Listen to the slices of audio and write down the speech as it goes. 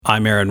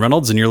I'm Aaron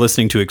Reynolds, and you're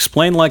listening to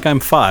Explain Like I'm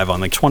 5 on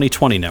the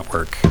 2020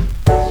 Network.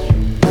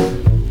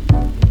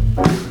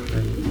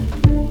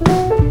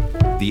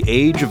 The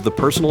age of the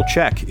personal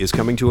check is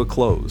coming to a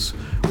close.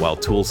 While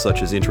tools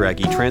such as Interac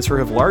e-Transfer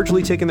have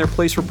largely taken their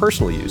place for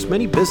personal use,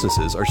 many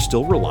businesses are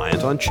still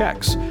reliant on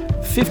checks.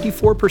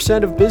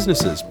 54% of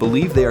businesses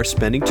believe they are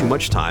spending too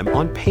much time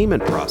on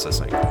payment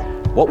processing.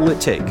 What will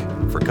it take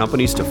for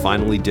companies to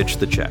finally ditch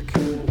the check?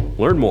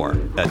 Learn more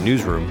at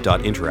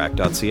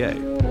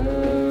newsroom.interac.ca.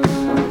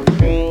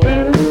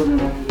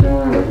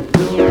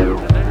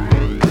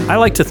 I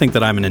like to think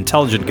that I'm an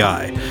intelligent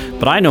guy,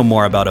 but I know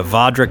more about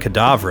Avada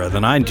Kedavra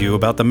than I do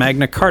about the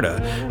Magna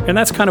Carta, and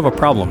that's kind of a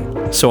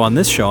problem. So on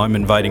this show, I'm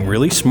inviting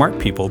really smart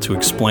people to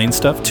explain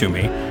stuff to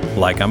me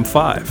like I'm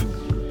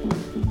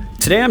 5.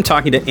 Today I'm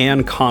talking to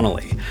Anne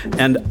Connelly,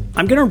 and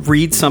I'm going to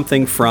read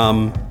something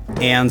from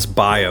Anne's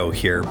bio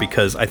here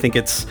because I think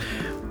it's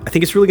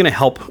really going to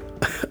help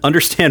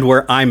understand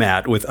where I'm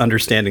at with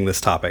understanding this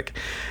topic.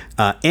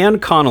 Anne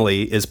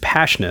Connelly is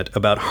passionate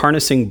about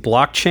harnessing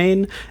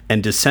blockchain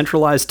and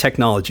decentralized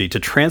technology to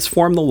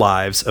transform the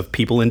lives of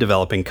people in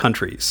developing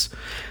countries.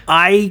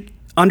 I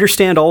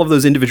understand all of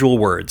those individual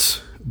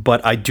words,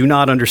 but I do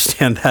not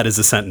understand that as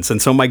a sentence.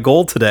 And so my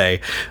goal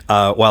today,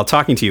 while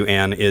talking to you,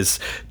 Anne, is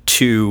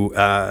to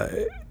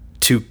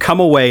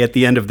come away at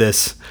the end of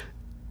this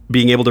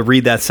being able to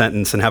read that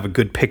sentence and have a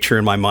good picture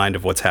in my mind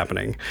of what's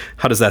happening.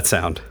 How does that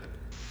sound?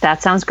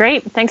 That sounds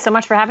great. Thanks so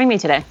much for having me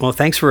today. Well,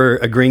 thanks for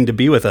agreeing to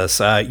be with us.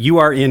 You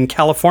are in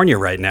California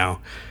right now.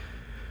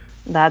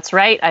 That's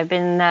right. I've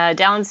been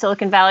down in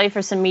Silicon Valley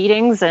for some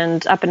meetings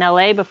and up in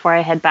LA before I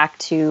head back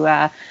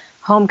to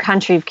home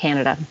country of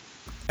Canada.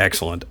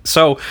 Excellent.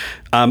 So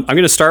I'm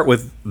going to start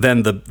with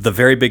then the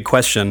very big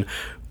question.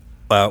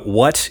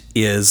 What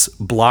is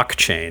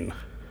blockchain?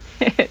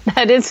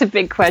 That is a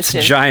big question.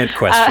 It's a giant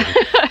question.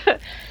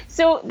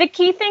 So the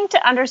key thing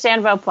to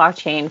understand about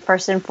blockchain,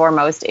 first and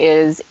foremost,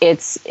 is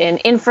it's an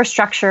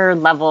infrastructure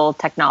level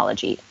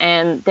technology.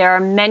 And there are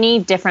many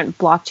different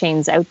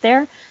blockchains out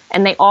there,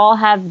 and they all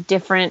have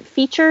different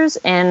features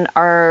and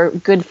are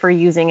good for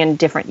using in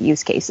different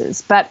use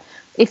cases. But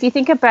if you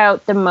think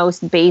about the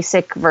most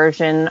basic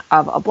version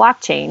of a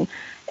blockchain,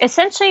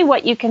 essentially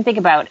what you can think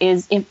about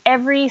is if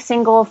every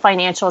single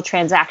financial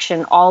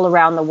transaction all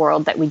around the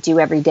world that we do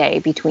every day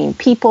between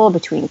people,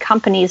 between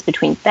companies,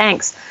 between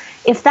banks,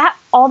 if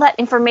all that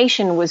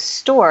information was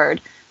stored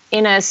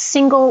in a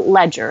single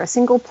ledger, a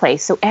single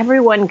place, so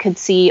everyone could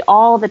see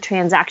all the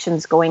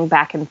transactions going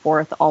back and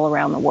forth all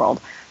around the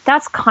world,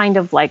 that's kind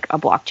of like a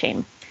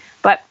blockchain.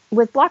 But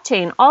with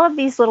blockchain, all of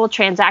these little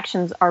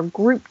transactions are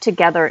grouped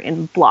together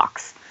in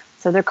blocks.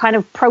 So they're kind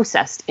of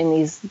processed in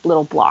these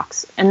little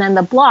blocks. And then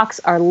the blocks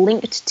are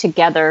linked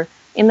together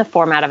in the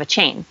format of a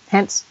chain,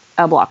 hence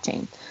a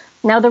blockchain.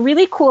 Now, the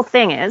really cool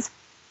thing is,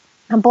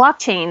 a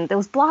blockchain,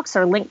 those blocks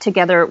are linked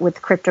together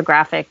with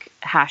cryptographic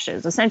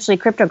hashes, essentially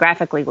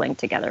cryptographically linked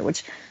together,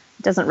 which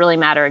doesn't really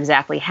matter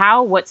exactly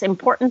how. What's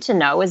important to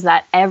know is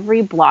that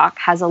every block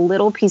has a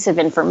little piece of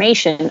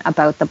information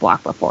about the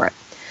block before it.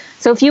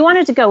 So if you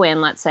wanted to go in,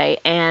 let's say,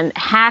 and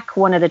hack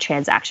one of the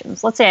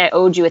transactions, let's say I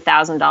owed you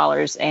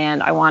 $1,000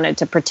 and I wanted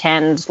to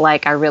pretend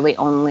like I really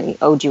only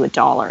owed you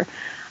 $1.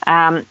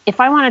 If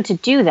I wanted to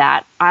do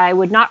that, I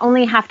would not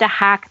only have to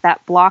hack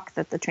that block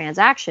that the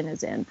transaction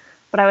is in,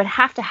 but I would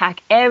have to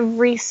hack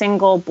every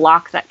single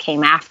block that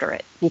came after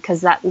it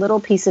because that little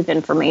piece of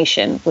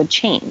information would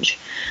change.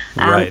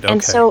 Right, okay.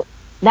 And so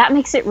that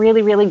makes it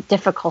really, really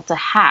difficult to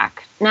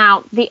hack.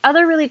 Now, the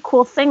other really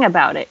cool thing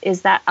about it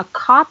is that a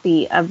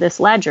copy of this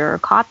ledger, a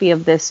copy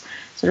of this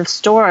sort of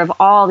store of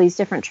all these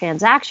different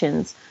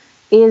transactions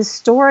is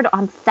stored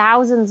on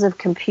thousands of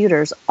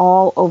computers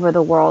all over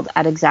the world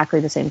at exactly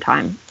the same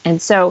time.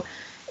 And so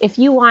if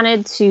you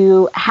wanted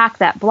to hack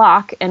that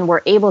block and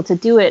were able to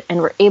do it and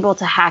were able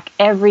to hack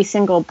every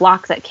single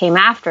block that came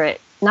after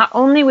it, not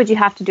only would you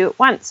have to do it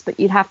once, but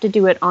you'd have to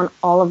do it on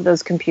all of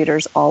those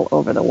computers all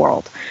over the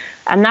world.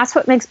 And that's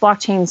what makes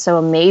blockchain so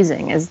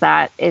amazing, is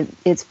that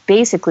it's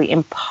basically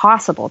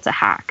impossible to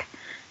hack,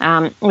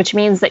 which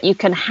means that you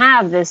can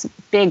have this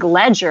big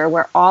ledger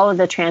where all of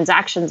the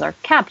transactions are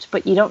kept,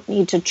 but you don't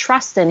need to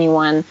trust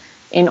anyone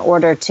in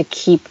order to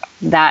keep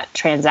that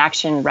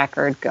transaction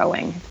record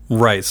going.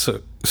 Right.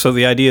 So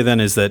the idea then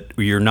is that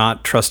you're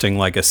not trusting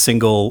like a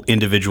single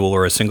individual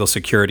or a single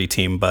security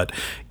team, but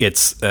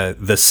it's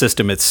the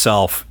system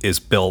itself is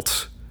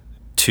built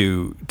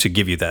to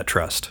give you that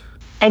trust.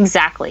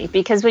 Exactly,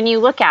 because when you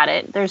look at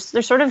it, there's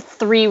sort of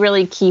three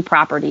really key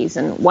properties,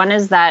 and one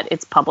is that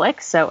it's public,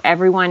 so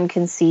everyone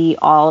can see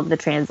all of the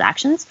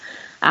transactions.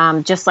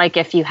 Just like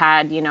if you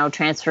had,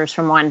 transfers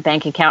from one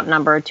bank account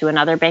number to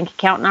another bank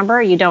account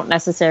number, you don't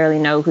necessarily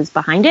know who's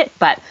behind it,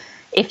 but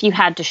if you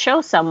had to show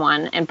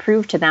someone and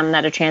prove to them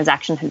that a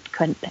transaction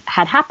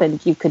had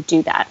happened, you could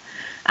do that.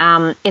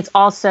 It's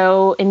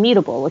also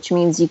immutable, which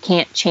means you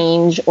can't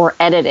change or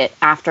edit it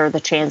after the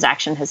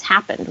transaction has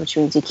happened, which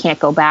means you can't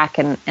go back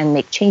and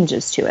make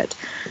changes to it,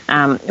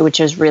 which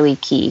is really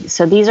key.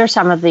 So these are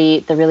some of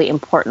the really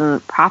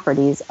important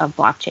properties of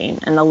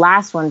blockchain. And the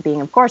last one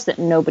being, of course, that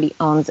nobody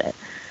owns it.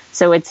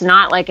 So it's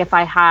not like if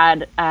I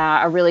had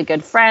a really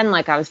good friend,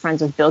 like I was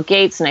friends with Bill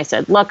Gates, and I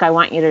said, look, I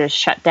want you to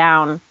shut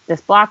down this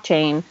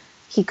blockchain.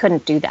 He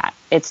couldn't do that.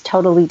 It's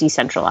totally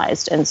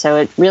decentralized. And so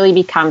it really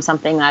becomes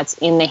something that's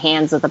in the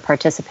hands of the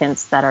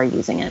participants that are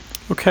using it.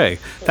 Okay.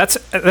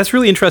 That's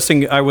really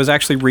interesting. I was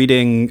actually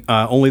reading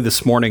only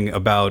this morning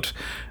about,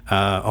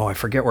 I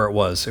forget where it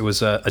was. It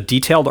was a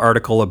detailed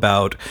article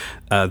about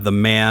the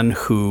man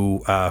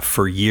who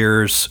for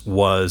years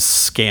was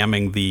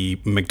scamming the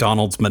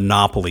McDonald's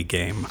Monopoly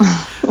game.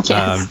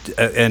 Yes.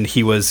 And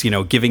he was,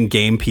 giving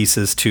game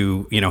pieces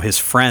to, his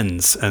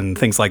friends and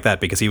things like that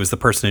because he was the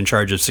person in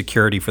charge of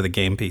security for the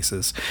game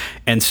pieces.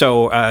 And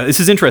so this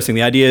is interesting.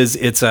 The idea is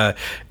it's a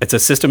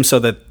system so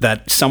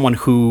that someone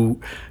who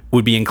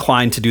would be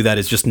inclined to do that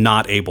is just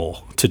not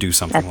able to do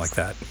something like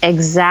that.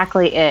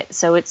 Exactly it.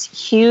 So it's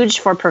huge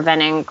for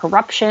preventing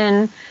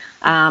corruption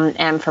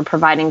and for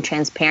providing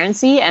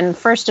transparency, and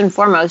first and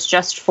foremost,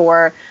 just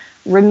for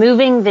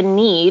removing the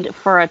need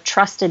for a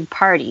trusted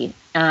party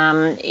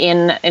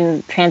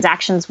in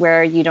transactions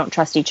where you don't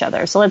trust each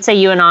other. So let's say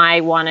you and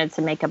I wanted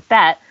to make a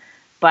bet,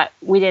 but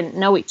we didn't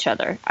know each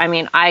other. I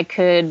mean, I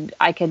could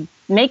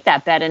make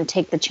that bet and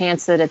take the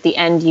chance that at the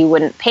end you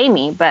wouldn't pay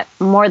me, but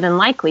more than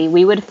likely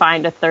we would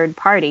find a third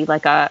party,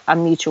 like a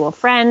mutual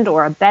friend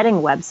or a betting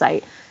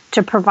website,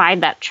 to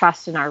provide that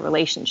trust in our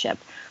relationship.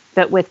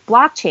 But with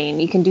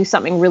blockchain, you can do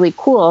something really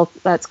cool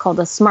that's called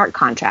a smart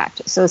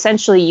contract. So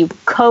essentially you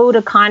code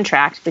a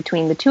contract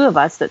between the two of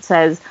us that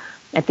says,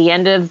 at the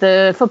end of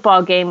the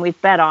football game we've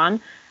bet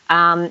on,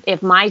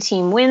 if my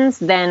team wins,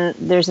 then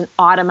there's an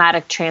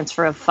automatic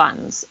transfer of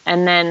funds.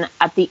 And then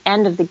at the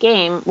end of the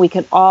game, we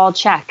could all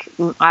check,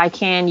 I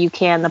can, you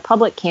can, the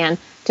public can,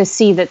 to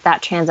see that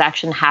that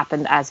transaction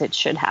happened as it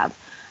should have.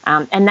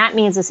 And that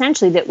means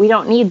essentially that we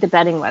don't need the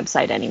betting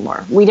website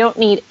anymore. We don't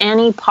need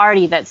any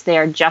party that's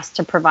there just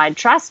to provide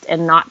trust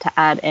and not to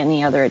add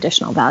any other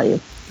additional value.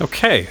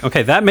 Okay,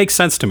 that makes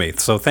sense to me.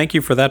 So thank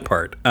you for that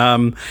part.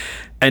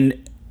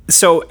 And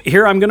so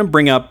here I'm going to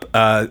bring up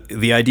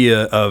the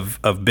idea of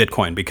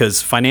Bitcoin,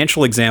 because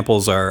financial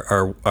examples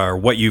are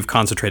what you've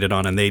concentrated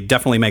on, and they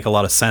definitely make a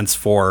lot of sense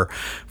for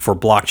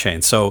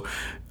blockchain. So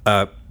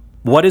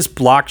what is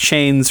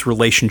blockchain's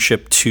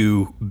relationship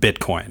to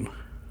Bitcoin?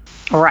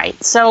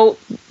 Right. So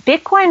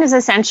Bitcoin is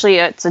essentially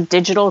it's a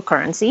digital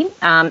currency,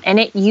 and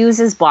it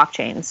uses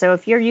blockchain. So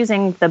if you're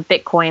using the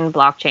Bitcoin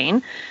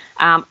blockchain,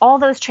 all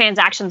those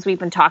transactions we've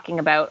been talking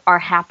about are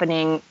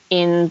happening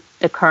in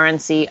the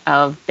currency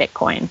of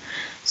Bitcoin.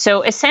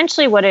 So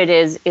essentially what it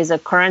is a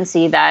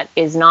currency that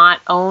is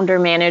not owned or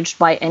managed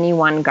by any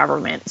one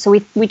government. So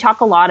we talk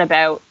a lot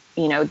about,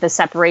 the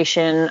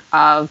separation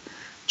of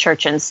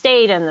church and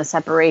state and the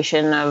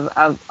separation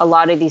of a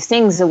lot of these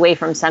things away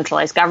from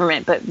centralized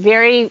government, but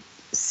very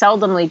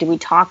seldomly do we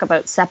talk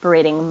about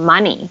separating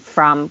money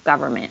from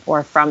government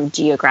or from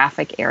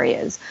geographic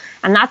areas.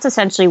 And that's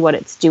essentially what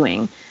it's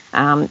doing.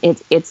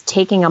 It's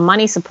taking a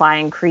money supply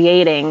and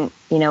creating,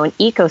 an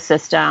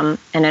ecosystem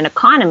and an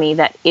economy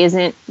that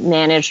isn't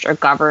managed or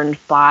governed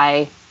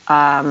by,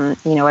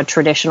 a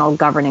traditional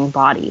governing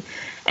body.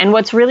 And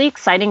what's really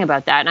exciting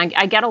about that, and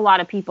I get a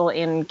lot of people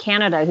in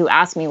Canada who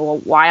ask me, well,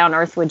 why on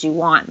earth would you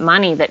want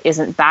money that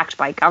isn't backed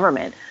by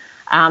government?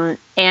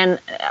 And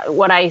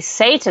what I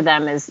say to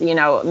them is,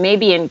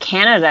 maybe in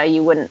Canada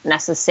you wouldn't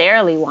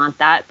necessarily want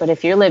that, but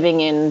if you're living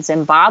in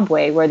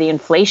Zimbabwe, where the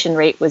inflation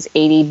rate was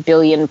 80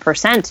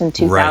 billion% in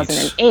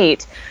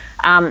 2008,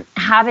 right.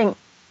 Having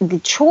the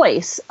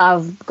choice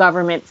of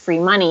government-free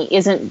money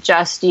isn't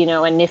just,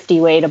 a nifty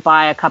way to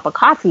buy a cup of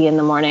coffee in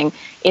the morning.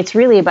 It's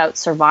really about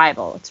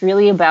survival. It's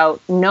really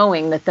about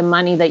knowing that the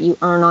money that you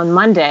earn on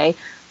Monday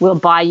will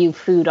buy you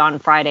food on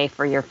Friday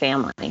for your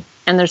family.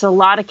 And there's a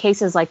lot of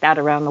cases like that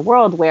around the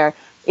world where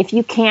if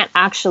you can't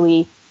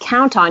actually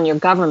count on your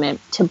government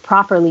to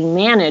properly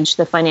manage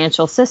the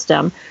financial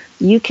system,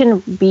 you can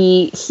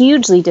be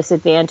hugely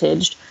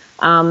disadvantaged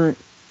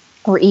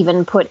or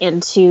even put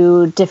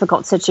into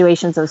difficult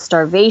situations of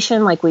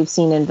starvation like we've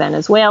seen in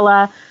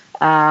Venezuela,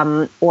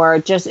 or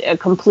just a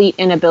complete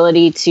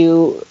inability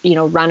to,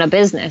 run a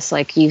business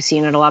like you've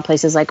seen in a lot of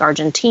places like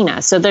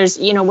Argentina. So there's,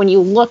 when you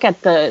look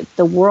at the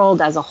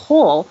world as a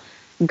whole,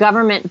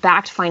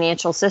 government-backed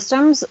financial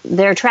systems,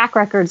 their track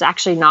record's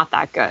actually not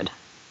that good.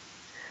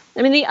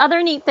 I mean, the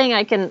other neat thing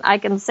I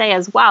can say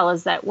as well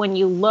is that when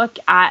you look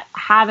at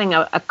having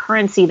a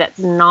currency that's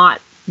not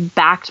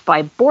backed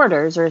by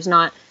borders or is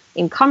not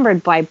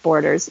encumbered by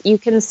borders, you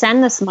can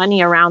send this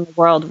money around the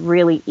world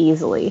really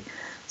easily.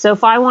 So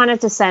if I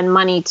wanted to send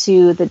money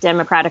to the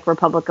Democratic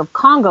Republic of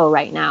Congo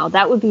right now,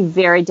 that would be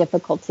very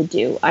difficult to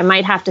do. I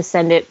might have to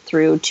send it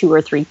through 2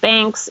 or 3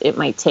 banks. It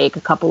might take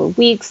a couple of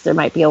weeks. There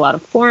might be a lot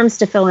of forms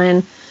to fill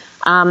in.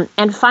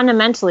 And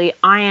fundamentally,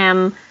 I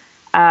am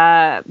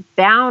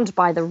bound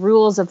by the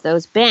rules of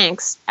those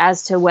banks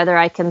as to whether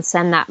I can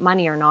send that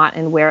money or not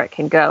and where it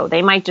can go.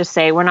 They might just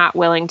say, we're not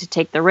willing to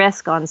take the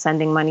risk on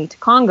sending money to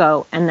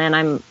Congo, and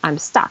then I'm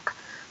stuck.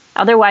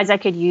 Otherwise, I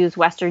could use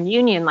Western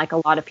Union like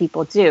a lot of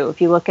people do.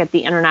 If you look at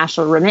the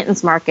international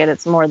remittance market,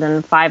 it's more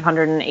than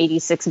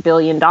 $586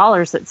 billion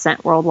that's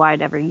sent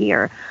worldwide every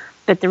year.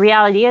 But the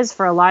reality is,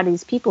 for a lot of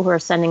these people who are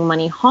sending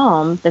money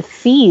home, the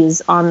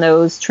fees on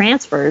those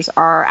transfers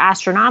are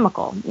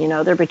astronomical.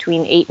 They're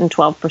between 8 and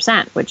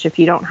 12%, which if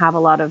you don't have a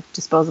lot of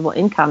disposable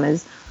income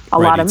is a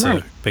lot of money.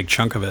 It's a big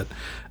chunk of it.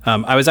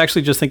 I was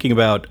actually just thinking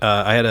about,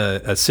 I had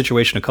a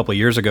situation a couple of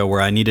years ago where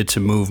I needed to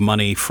move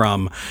money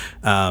from,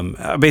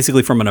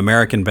 basically from an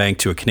American bank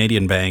to a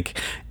Canadian bank,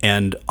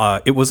 and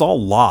it was all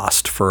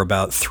lost for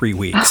about 3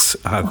 weeks.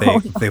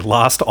 They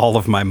lost all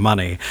of my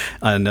money,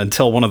 and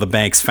until one of the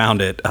banks found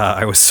it,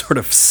 I was sort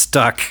of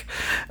stuck.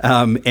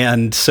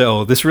 And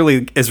so this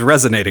really is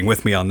resonating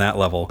with me on that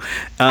level.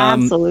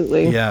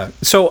 Absolutely. Yeah.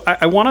 So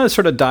I want to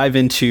sort of dive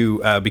into,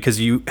 because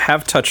you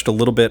have touched a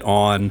little bit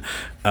on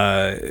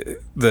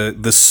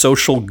the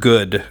social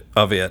good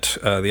of it,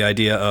 the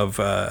idea of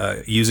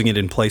using it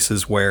in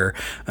places where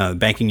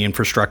banking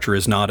infrastructure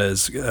is not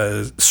as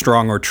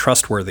strong or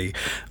trustworthy.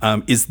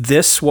 Is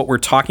this what we're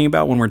talking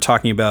about when we're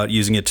talking about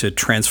using it to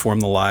transform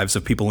the lives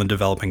of people in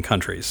developing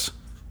countries?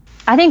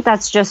 I think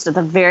that's just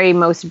the very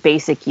most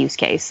basic use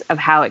case of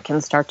how it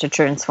can start to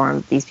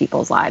transform these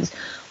people's lives.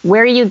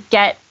 Where you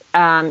get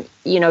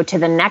to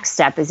the next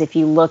step is if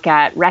you look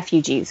at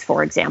refugees,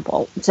 for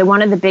example. So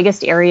one of the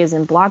biggest areas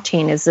in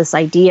blockchain is this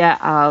idea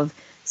of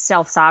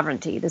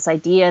self-sovereignty, this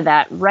idea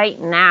that right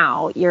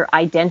now your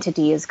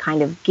identity is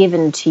kind of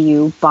given to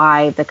you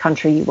by the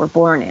country you were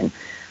born in.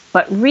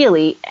 But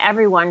really,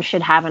 everyone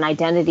should have an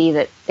identity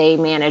that they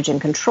manage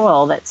and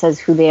control that says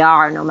who they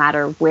are, no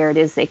matter where it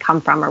is they come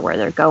from or where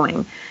they're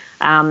going.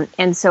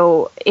 And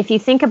so if you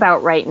think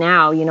about right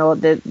now,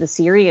 the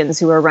Syrians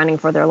who are running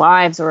for their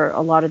lives, or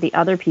a lot of the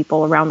other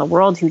people around the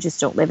world who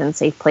just don't live in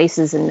safe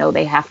places and know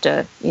they have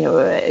to,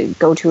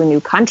 go to a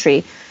new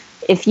country.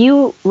 If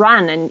you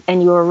run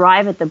and you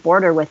arrive at the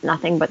border with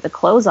nothing but the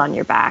clothes on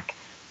your back,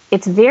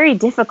 it's very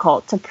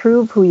difficult to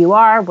prove who you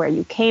are, where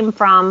you came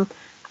from,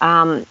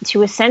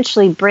 to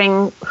essentially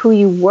bring who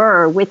you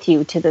were with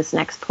you to this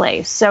next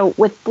place. So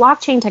with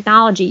blockchain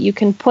technology, you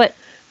can put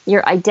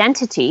your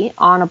identity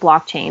on a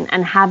blockchain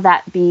and have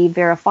that be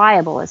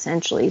verifiable,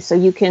 essentially. So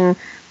you can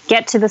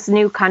get to this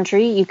new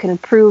country, you can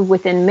prove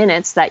within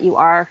minutes that you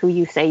are who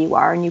you say you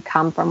are and you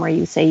come from where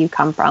you say you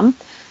come from.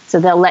 So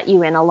they'll let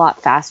you in a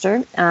lot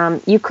faster.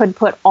 You could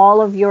put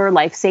all of your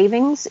life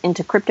savings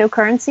into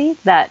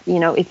cryptocurrency that,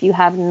 if you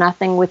have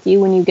nothing with you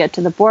when you get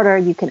to the border,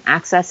 you can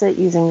access it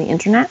using the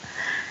internet.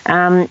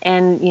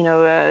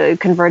 And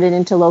convert it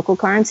into local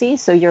currency,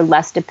 so you're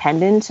less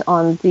dependent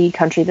on the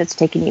country that's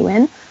taking you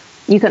in.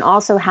 You can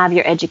also have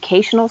your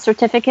educational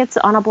certificates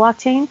on a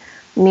blockchain,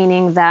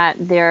 meaning that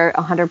they're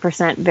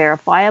 100%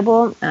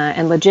 verifiable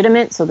and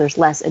legitimate, so there's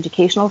less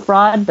educational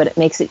fraud, but it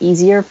makes it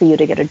easier for you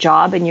to get a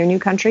job in your new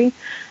country.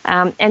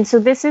 And so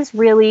this is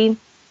really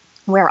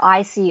where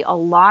I see a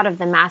lot of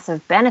the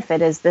massive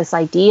benefit, is this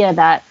idea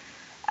that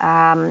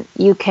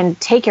you can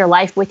take your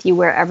life with you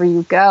wherever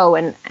you go,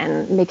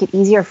 and make it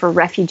easier for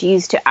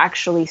refugees to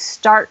actually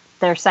start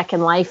their second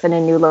life in a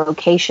new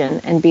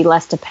location and be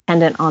less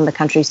dependent on the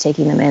countries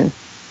taking them in.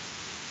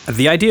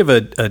 The idea of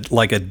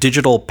a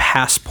digital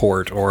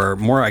passport, or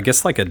more, I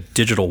guess, like a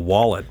digital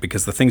wallet,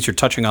 because the things you're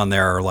touching on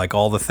there are like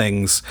all the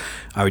things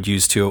I would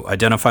use to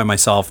identify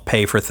myself,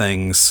 pay for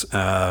things,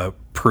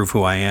 prove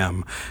who I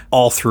am,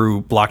 all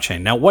through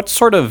blockchain. Now, what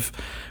sort of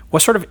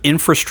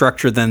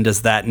infrastructure then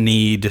does that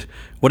need?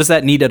 What does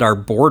that need at our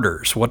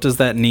borders? What does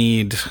that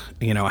need?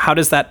 How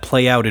does that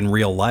play out in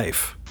real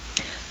life?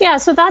 Yeah,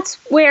 so that's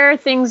where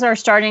things are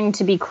starting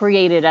to be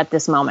created at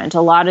this moment. A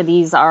lot of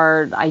these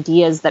are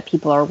ideas that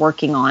people are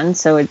working on.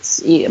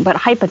 But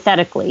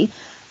hypothetically,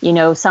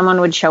 someone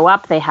would show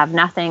up, they have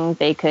nothing,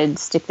 they could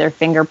stick their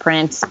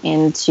fingerprints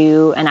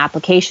into an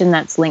application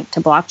that's linked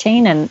to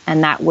blockchain,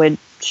 and that would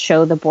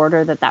show the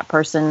border that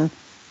person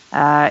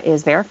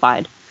is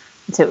verified.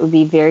 So it would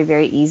be very,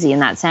 very easy in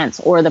that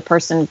sense. Or the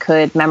person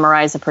could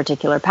memorize a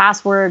particular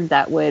password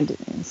that would,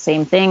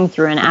 same thing,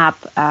 through an app,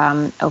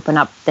 open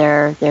up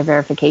their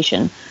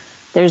verification.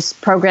 There's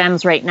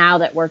programs right now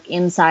that work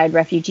inside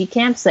refugee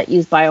camps that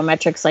use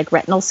biometrics like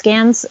retinal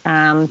scans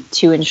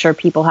to ensure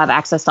people have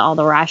access to all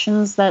the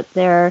rations that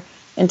they're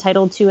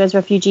entitled to as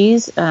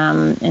refugees.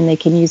 And they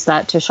can use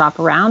that to shop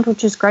around,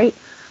 which is great.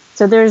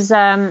 So there's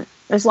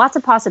lots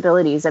of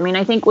possibilities. I mean,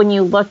 I think when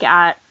you look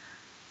at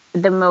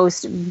the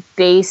most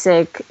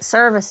basic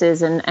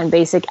services and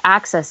basic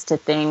access to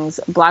things,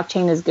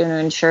 blockchain is going to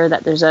ensure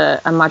that there's a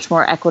much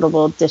more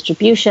equitable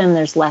distribution,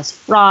 there's less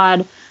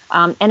fraud,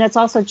 and it's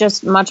also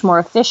just much more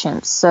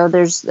efficient. So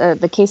there's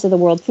the case of the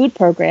World Food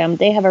Program.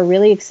 They have a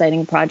really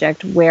exciting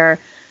project where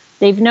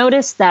they've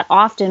noticed that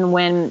often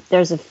when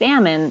there's a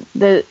famine,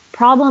 the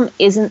problem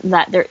isn't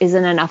that there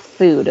isn't enough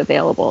food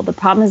available. The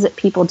problem is that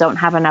people don't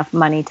have enough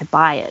money to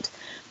buy it.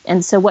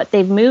 And so what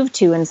they've moved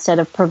to, instead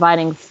of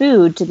providing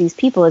food to these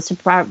people, is to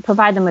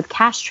provide them with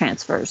cash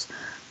transfers.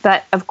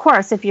 But of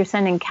course, if you're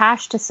sending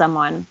cash to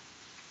someone,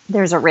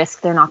 there's a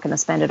risk they're not going to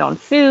spend it on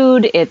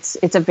food. It's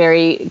a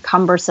very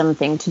cumbersome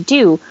thing to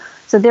do.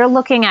 So they're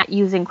looking at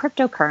using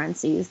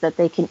cryptocurrencies that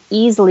they can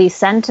easily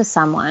send to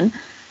someone,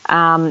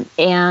 and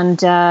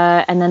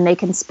then they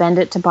can spend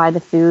it to buy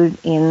the food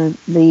in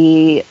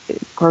the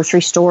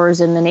grocery stores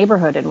in the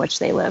neighborhood in which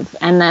they live.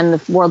 And then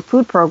the World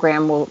Food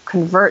Program will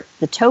convert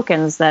the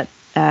tokens that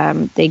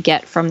they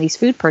get from these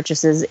food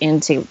purchases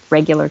into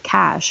regular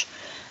cash.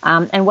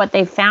 And what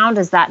they found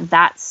is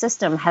that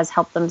system has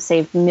helped them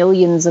save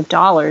millions of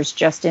dollars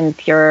just in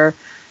pure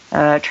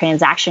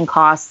transaction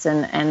costs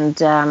and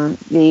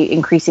the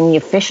increasing the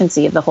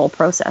efficiency of the whole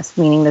process,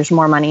 meaning there's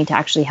more money to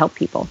actually help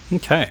people.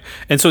 Okay.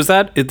 And so is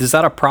that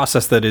a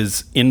process that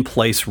is in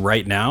place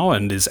right now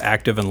and is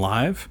active and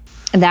live?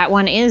 That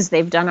one is.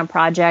 They've done a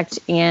project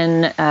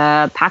in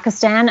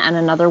Pakistan and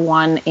another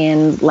one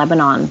in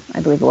Lebanon,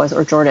 I believe it was,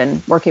 or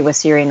Jordan, working with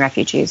Syrian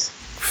refugees.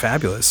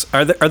 Fabulous.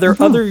 Are there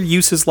other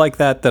uses like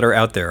that are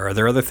out there? Are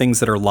there other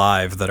things that are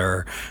live that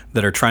are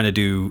trying to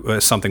do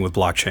something with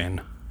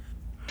blockchain?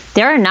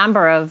 There are a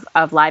number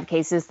of live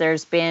cases.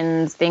 There's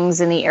been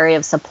things in the area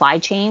of supply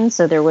chain.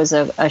 So there was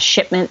a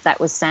shipment that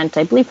was sent,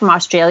 I believe, from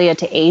Australia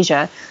to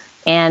Asia.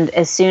 And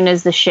as soon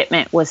as the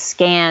shipment was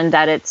scanned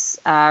at its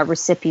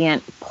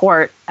recipient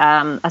port,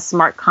 a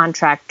smart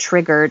contract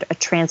triggered a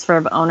transfer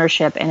of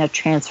ownership and a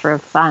transfer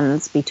of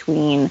funds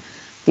between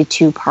the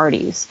two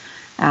parties.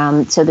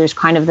 So there's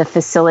kind of the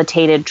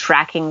facilitated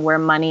tracking where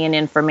money and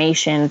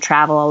information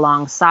travel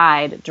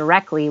alongside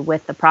directly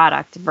with the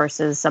product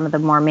versus some of the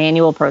more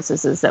manual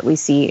processes that we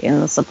see in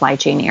the supply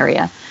chain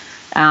area.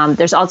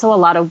 There's also a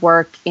lot of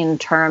work in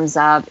terms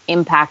of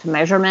impact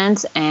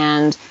measurement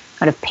and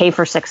kind of pay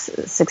for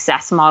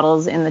success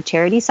models in the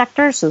charity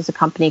sector. So there's a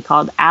company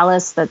called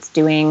Alice that's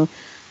doing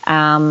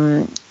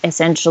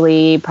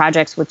essentially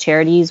projects with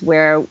charities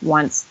where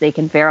once they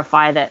can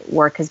verify that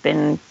work has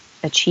been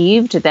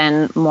achieved,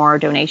 then more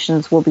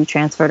donations will be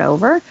transferred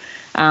over.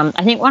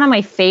 I think one of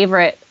my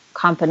favorite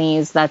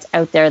companies that's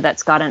out there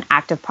that's got an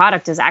active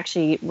product is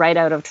actually right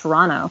out of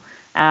Toronto,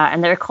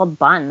 and they're called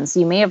Buns.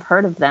 You may have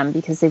heard of them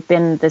because they've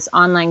been this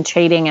online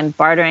trading and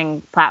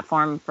bartering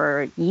platform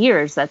for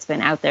years that's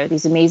been out there.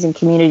 These amazing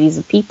communities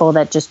of people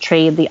that just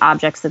trade the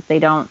objects that they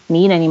don't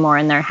need anymore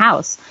in their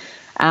house.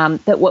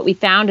 But what we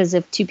found is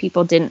if two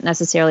people didn't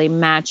necessarily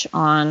match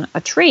on a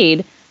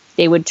trade,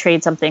 they would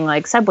trade something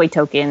like subway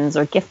tokens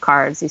or gift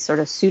cards, these sort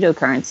of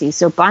pseudocurrencies.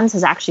 So Buns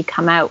has actually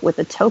come out with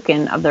a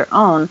token of their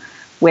own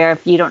where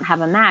if you don't have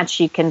a match,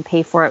 you can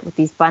pay for it with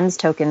these Buns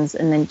tokens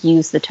and then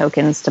use the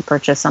tokens to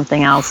purchase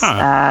something else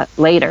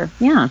later.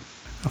 Yeah.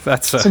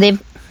 That's so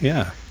they've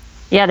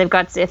Yeah, they've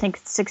got, I think,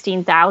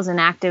 16,000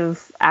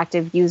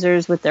 active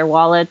users with their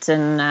wallet.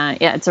 And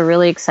it's a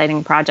really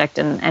exciting project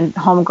and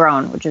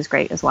homegrown, which is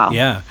great as well.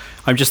 Yeah.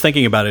 I'm just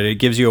thinking about it. It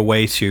gives you a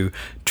way to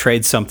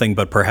trade something,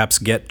 but perhaps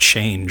get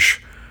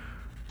change.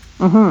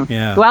 Mm-hmm.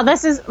 Yeah. Well,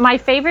 this is my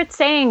favorite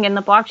saying in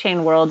the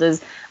blockchain world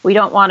is we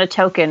don't want a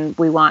token,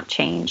 we want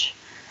change.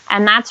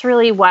 And that's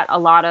really what a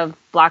lot of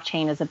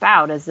blockchain is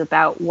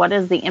about what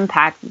is the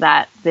impact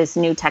that this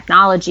new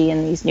technology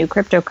and these new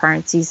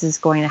cryptocurrencies is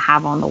going to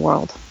have on the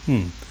world.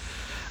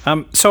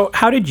 So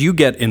how did you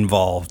get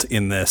involved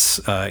in this,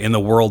 in the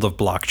world of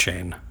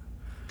blockchain?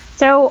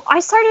 So I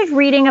started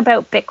reading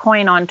about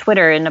Bitcoin on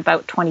Twitter in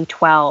about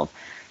 2012.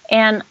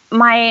 And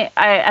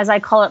as I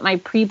call it, my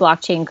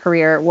pre-blockchain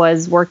career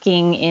was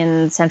working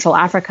in Central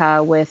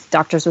Africa with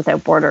Doctors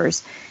Without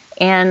Borders.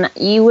 And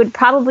you would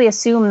probably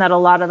assume that a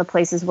lot of the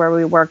places where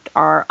we worked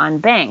are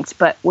unbanked.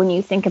 But when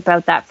you think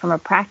about that from a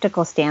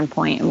practical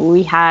standpoint,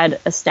 we had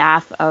a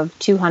staff of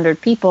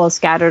 200 people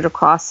scattered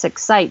across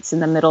 6 sites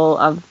in the middle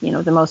of,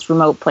 the most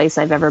remote place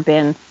I've ever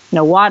been.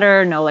 No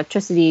water, no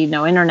electricity,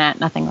 no internet,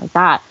 nothing like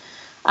that.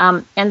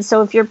 And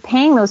so if you're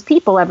paying those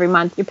people every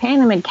month, you're paying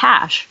them in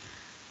cash.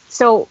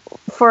 So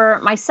for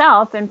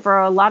myself and for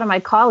a lot of my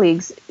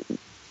colleagues,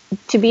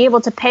 to be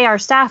able to pay our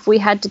staff, we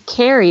had to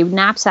carry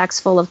knapsacks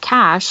full of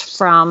cash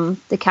from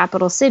the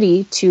capital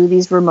city to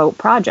these remote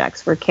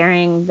projects. We're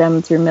carrying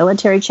them through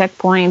military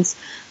checkpoints,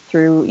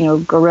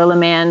 through, guerrilla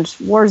manned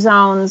war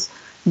zones,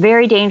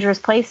 very dangerous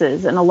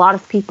places. And a lot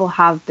of people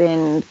have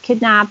been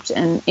kidnapped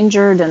and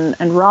injured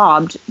and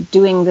robbed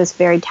doing this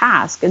very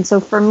task. And so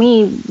for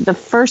me, the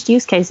first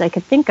use case I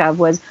could think of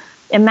was,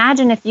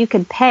 imagine if you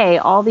could pay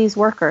all these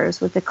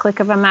workers with the click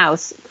of a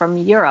mouse from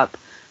Europe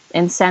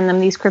and send them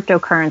these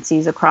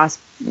cryptocurrencies across,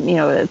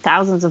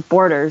 thousands of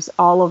borders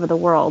all over the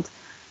world,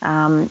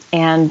 and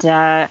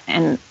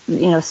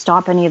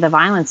stop any of the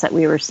violence that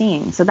we were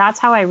seeing. So that's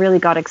how I really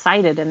got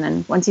excited. And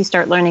then once you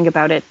start learning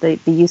about it, the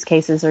use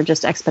cases are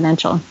just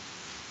exponential.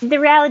 The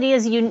reality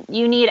is you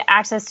need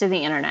access to the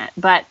internet.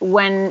 But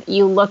when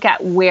you look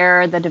at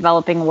where the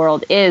developing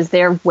world is,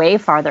 they're way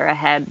farther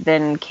ahead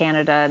than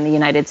Canada and the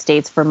United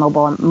States for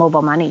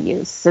mobile money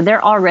use. So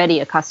they're already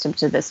accustomed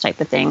to this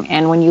type of thing.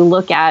 And when you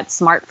look at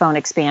smartphone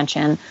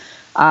expansion,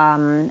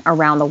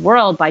 around the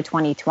world by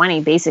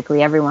 2020,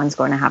 basically everyone's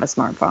going to have a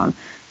smartphone.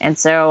 And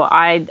so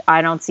I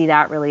don't see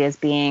that really as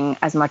being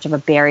as much of a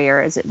barrier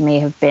as it may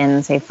have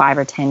been, say, 5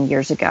 or 10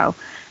 years ago.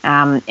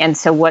 And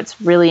so what's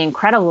really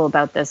incredible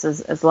about this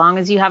is as long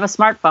as you have a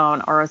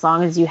smartphone, or as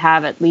long as you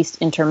have at least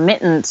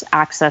intermittent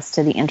access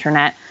to the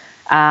internet,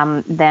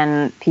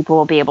 then people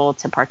will be able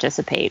to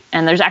participate.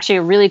 And there's actually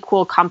a really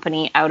cool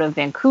company out of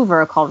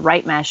Vancouver called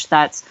RightMesh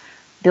that's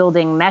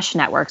building mesh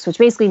networks, which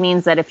basically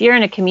means that if you're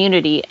in a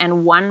community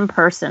and one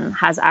person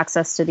has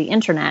access to the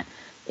internet,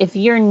 if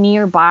you're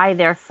nearby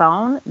their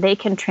phone, they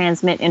can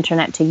transmit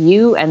internet to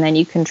you, and then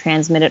you can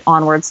transmit it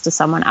onwards to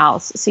someone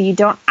else. So you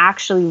don't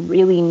actually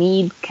really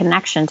need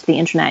connection to the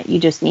internet. You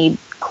just need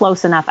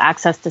close enough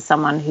access to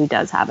someone who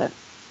does have it.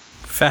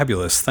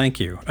 Fabulous. Thank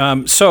you.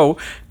 So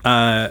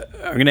I'm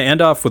going to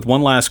end off with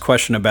one last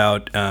question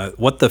about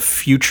what the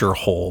future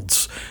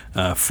holds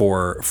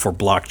for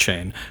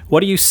blockchain.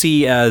 What do you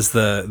see as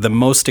the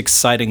most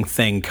exciting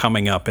thing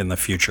coming up in the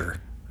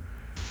future?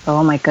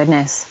 Oh, my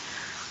goodness.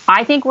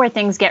 I think where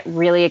things get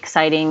really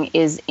exciting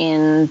is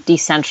in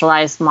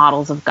decentralized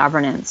models of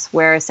governance,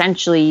 where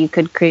essentially you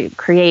could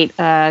create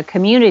a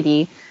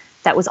community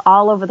that was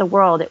all over the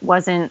world. It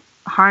wasn't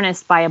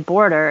harnessed by a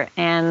border,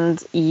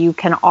 and you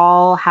can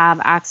all have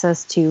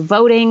access to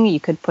voting. You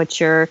could put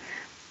your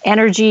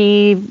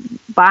energy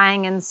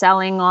buying and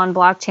selling on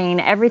blockchain.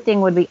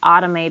 Everything would be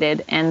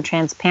automated and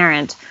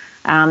transparent,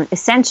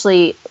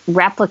 essentially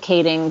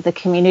replicating the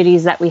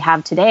communities that we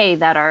have today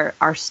that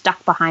are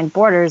stuck behind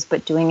borders,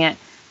 but doing it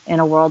in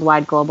a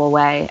worldwide global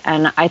way.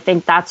 And I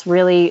think that's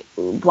really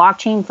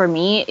blockchain for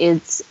me.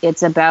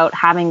 It's about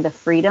having the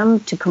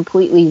freedom to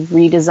completely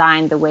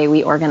redesign the way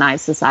we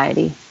organize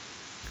society.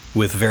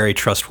 With very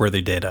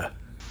trustworthy data.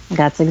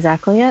 That's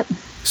exactly it.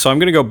 So I'm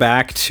going to go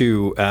back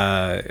to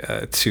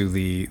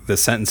the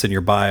sentence in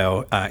your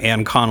bio.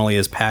 Anne Connelly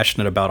is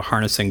passionate about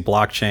harnessing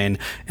blockchain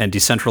and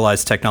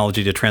decentralized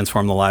technology to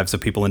transform the lives of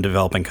people in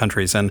developing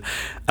countries. And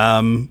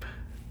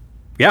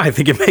yeah, I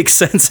think it makes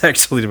sense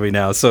actually to me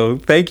now. So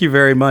thank you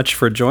very much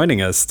for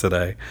joining us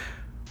today.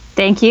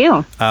 Thank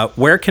you.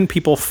 Where can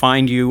people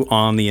find you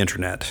on the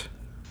internet?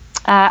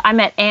 I'm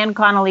at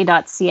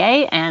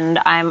AnneConnelly.ca, and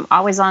I'm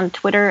always on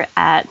Twitter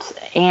at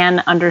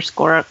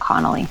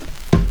Anne_Connelly.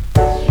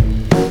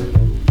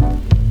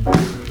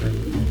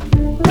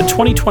 The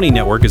 2020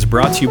 Network is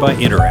brought to you by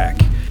Interac.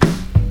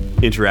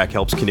 Interac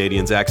helps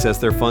Canadians access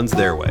their funds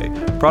their way.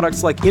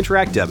 Products like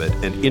Interac Debit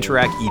and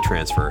Interac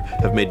eTransfer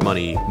have made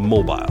money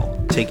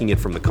mobile, taking it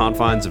from the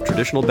confines of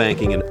traditional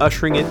banking and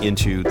ushering it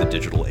into the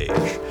digital age.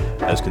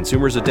 As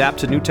consumers adapt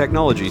to new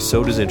technology,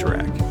 so does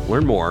Interac.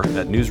 Learn more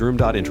at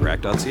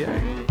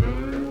newsroom.interac.ca.